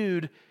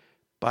renewed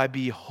by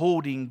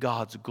beholding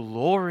God's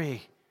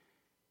glory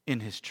in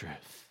His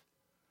truth.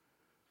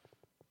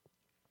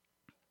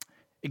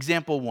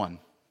 Example 1.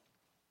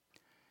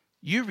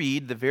 You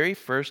read the very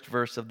first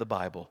verse of the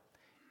Bible.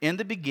 In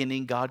the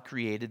beginning, God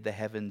created the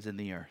heavens and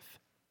the earth.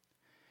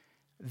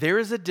 There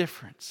is a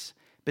difference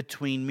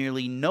between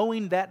merely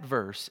knowing that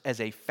verse as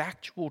a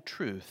factual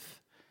truth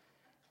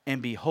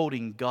and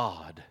beholding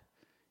God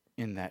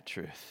in that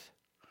truth.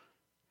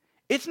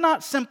 It's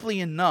not simply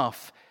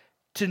enough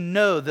to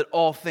know that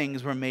all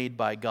things were made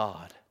by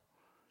God.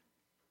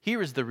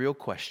 Here is the real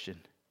question.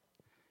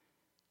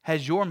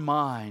 Has your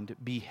mind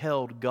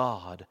beheld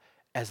God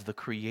as the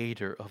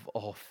creator of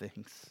all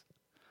things?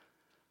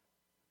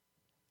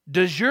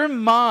 Does your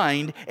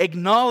mind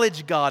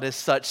acknowledge God as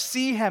such,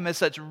 see Him as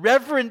such,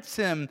 reverence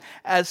Him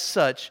as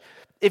such?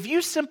 If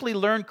you simply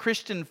learn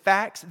Christian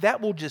facts,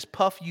 that will just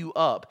puff you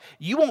up.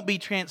 You won't be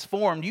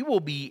transformed. You will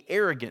be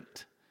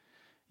arrogant.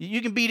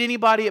 You can beat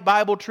anybody at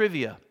Bible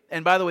trivia.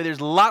 And by the way, there's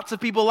lots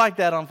of people like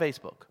that on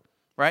Facebook,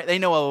 right? They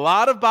know a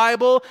lot of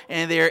Bible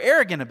and they're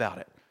arrogant about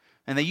it.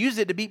 And they use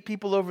it to beat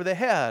people over the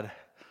head.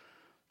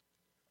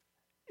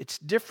 It's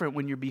different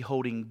when you're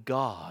beholding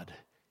God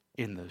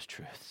in those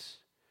truths.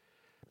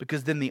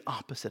 Because then the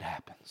opposite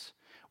happens.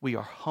 We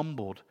are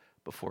humbled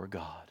before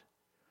God.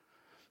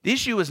 The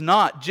issue is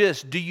not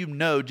just, do you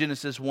know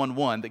Genesis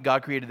 1:1, that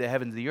God created the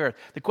heavens and the earth?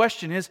 The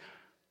question is,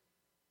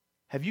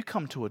 have you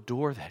come to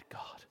adore that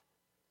God?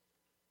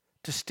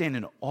 To stand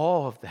in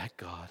awe of that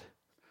God?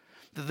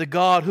 The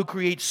God who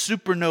creates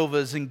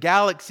supernovas and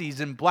galaxies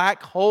and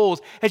black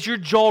holes. Has your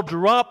jaw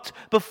dropped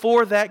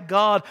before that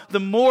God? The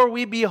more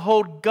we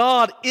behold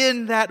God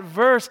in that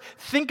verse,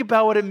 think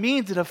about what it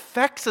means. It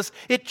affects us.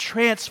 It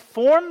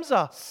transforms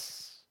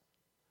us.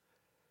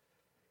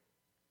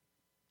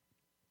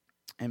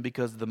 And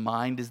because the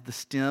mind is the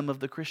stem of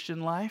the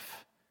Christian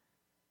life,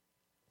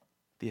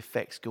 the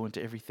effects go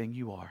into everything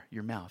you are.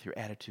 Your mouth, your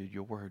attitude,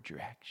 your words, your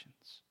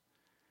actions.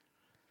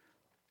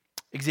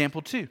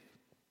 Example 2.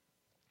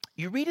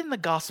 You read in the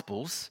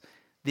Gospels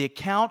the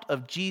account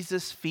of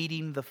Jesus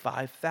feeding the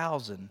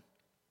 5,000.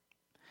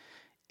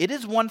 It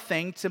is one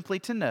thing simply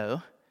to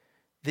know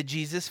that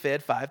Jesus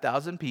fed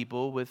 5,000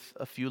 people with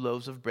a few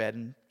loaves of bread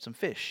and some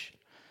fish.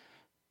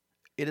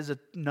 It is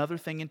another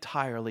thing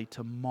entirely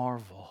to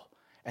marvel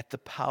at the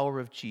power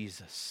of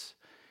Jesus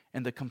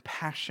and the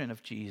compassion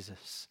of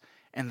Jesus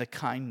and the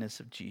kindness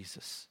of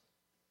Jesus.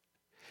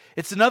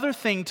 It's another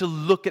thing to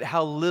look at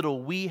how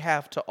little we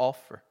have to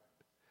offer,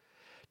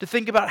 to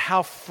think about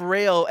how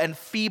frail and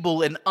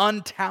feeble and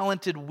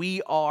untalented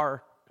we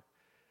are,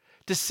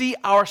 to see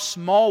our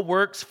small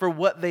works for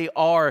what they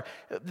are,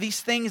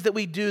 these things that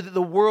we do that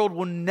the world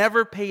will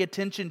never pay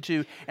attention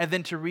to, and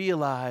then to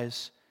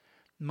realize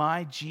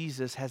my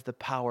Jesus has the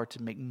power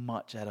to make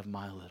much out of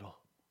my little.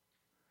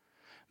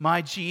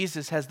 My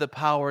Jesus has the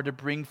power to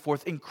bring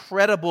forth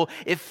incredible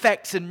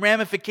effects and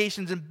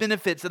ramifications and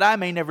benefits that I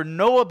may never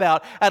know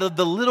about out of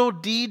the little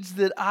deeds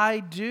that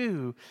I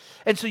do.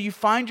 And so you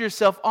find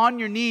yourself on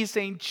your knees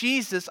saying,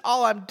 Jesus,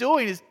 all I'm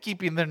doing is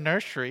keeping the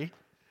nursery.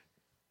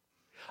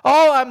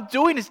 All I'm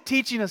doing is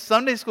teaching a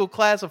Sunday school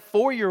class of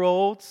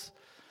 4-year-olds.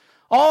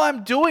 All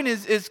I'm doing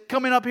is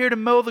coming up here to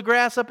mow the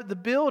grass up at the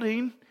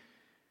building.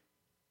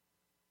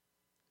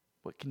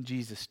 What can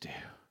Jesus do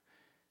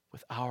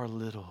with our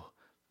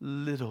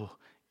little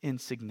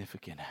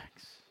insignificant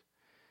acts?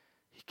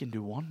 He can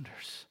do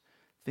wonders,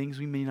 things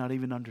we may not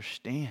even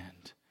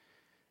understand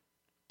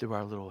through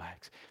our little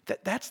acts.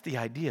 That's the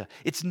idea.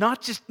 It's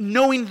not just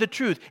knowing the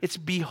truth. It's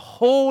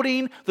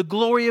beholding the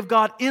glory of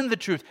God in the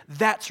truth.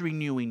 That's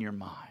renewing your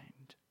mind.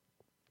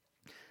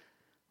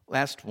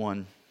 Last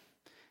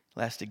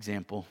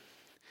example,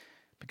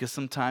 because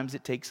sometimes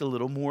it takes a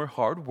little more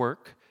hard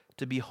work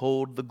to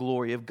behold the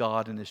glory of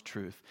God in His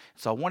truth.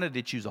 So I wanted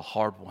to choose a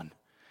hard one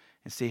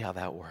and see how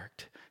that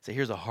worked. So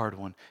here's a hard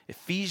one.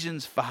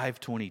 Ephesians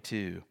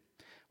 5:22.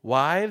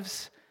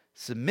 Wives,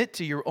 submit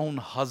to your own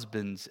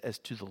husbands as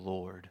to the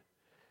Lord.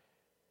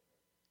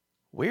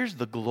 Where's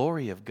the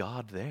glory of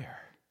God there?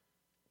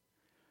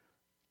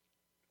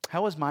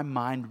 How is my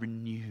mind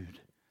renewed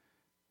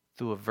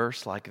through a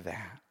verse like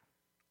that?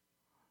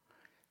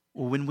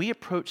 Well, when we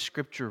approach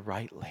Scripture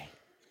rightly,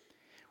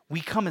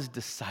 we come as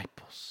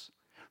disciples,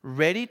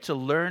 ready to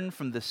learn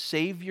from the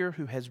Savior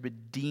who has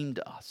redeemed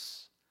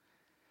us.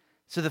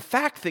 So the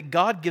fact that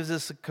God gives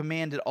us a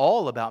command at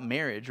all about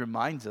marriage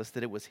reminds us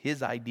that it was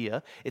His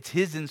idea. It's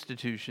His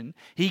institution.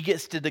 He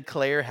gets to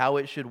declare how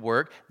it should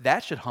work.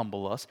 That should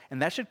humble us,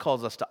 and that should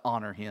cause us to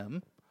honor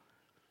Him.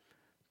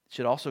 It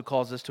should also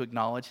cause us to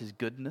acknowledge His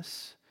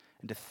goodness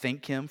and to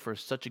thank Him for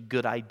such a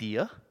good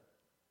idea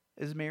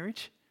as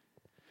marriage.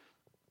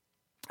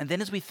 And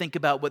then as we think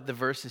about what the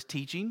verse is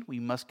teaching, we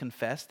must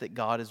confess that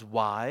God is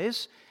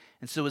wise.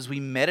 And so as we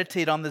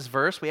meditate on this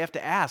verse, we have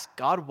to ask,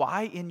 God,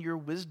 why in your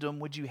wisdom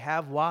would you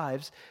have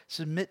wives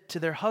submit to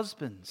their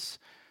husbands?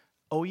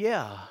 Oh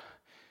yeah,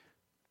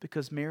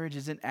 because marriage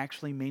isn't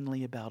actually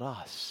mainly about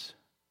us.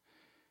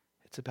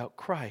 It's about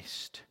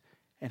Christ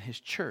and His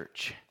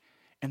church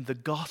and the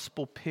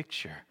gospel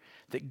picture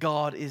that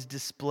God is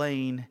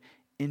displaying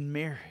in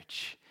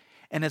marriage.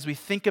 And as we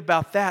think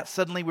about that,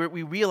 suddenly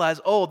we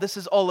realize, oh, this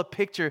is all a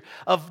picture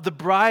of the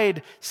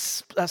bride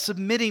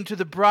submitting to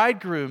the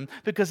bridegroom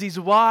because he's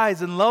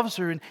wise and loves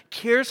her and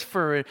cares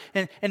for her.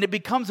 And it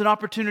becomes an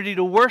opportunity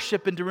to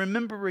worship and to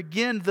remember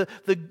again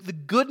the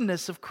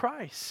goodness of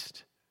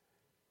Christ.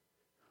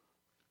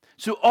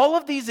 So all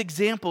of these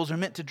examples are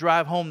meant to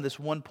drive home this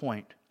one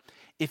point.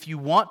 If you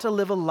want to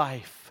live a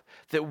life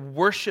that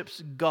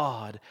worships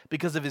God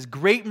because of His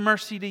great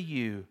mercy to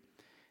you,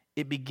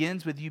 it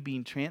begins with you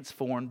being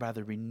transformed by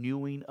the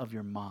renewing of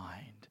your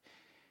mind.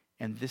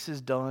 And this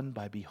is done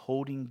by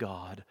beholding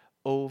God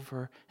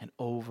over and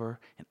over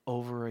and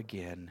over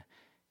again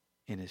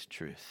in His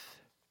truth.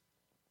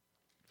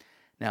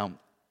 Now,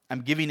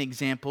 I'm giving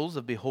examples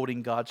of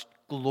beholding God's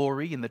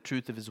glory in the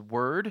truth of His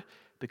Word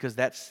because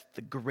that's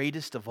the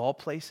greatest of all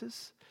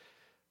places.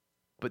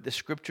 But the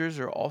Scriptures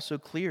are also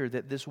clear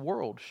that this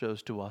world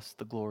shows to us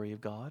the glory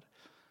of God.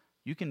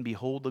 You can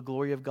behold the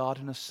glory of God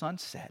in a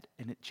sunset,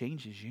 and it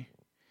changes you.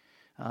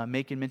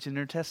 Macon mentioned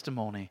in her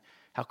testimony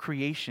how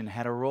creation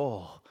had a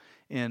role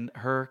in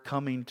her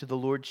coming to the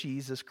Lord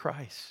Jesus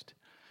Christ.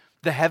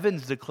 The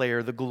heavens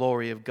declare the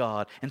glory of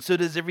God, and so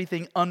does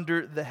everything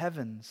under the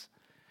heavens.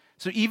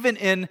 So even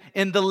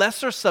in the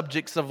lesser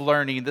subjects of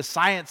learning, the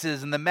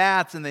sciences and the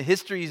maths and the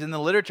histories and the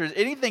literatures,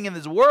 anything in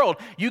this world,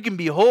 you can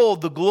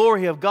behold the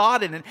glory of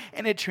God and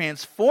it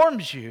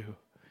transforms you.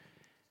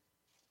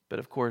 But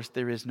of course,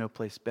 there is no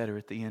place better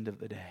at the end of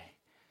the day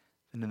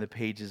than in the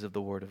pages of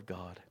the Word of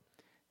God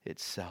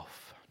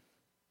itself.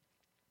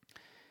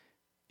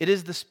 It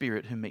is the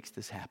Spirit who makes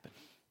this happen,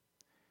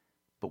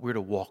 but we're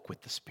to walk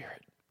with the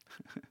Spirit.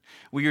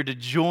 We are to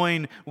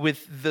join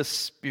with the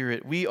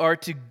Spirit. We are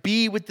to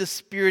be with the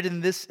Spirit in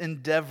this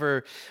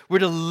endeavor. We're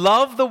to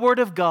love the Word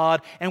of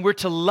God, and we're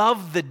to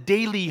love the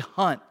daily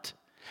hunt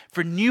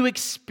for new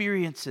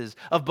experiences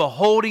of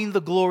beholding the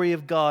glory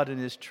of God in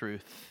His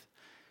truth.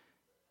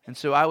 And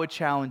so I would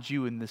challenge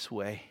you in this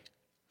way.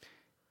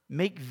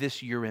 Make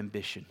this your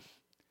ambition,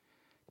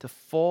 to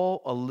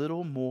fall a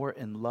little more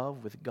in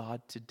love with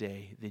God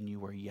today than you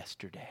were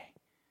yesterday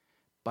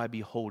by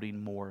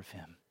beholding more of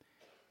Him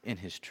in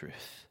His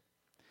truth.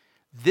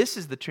 This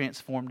is the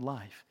transformed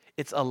life.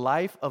 It's a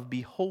life of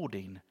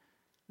beholding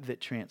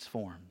that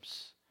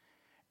transforms.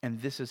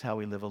 And this is how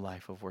we live a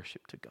life of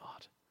worship to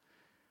God.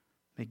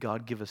 May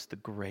God give us the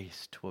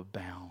grace to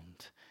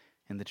abound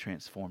in the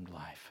transformed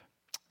life.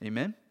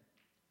 Amen?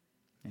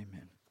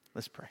 Amen.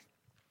 Let's pray.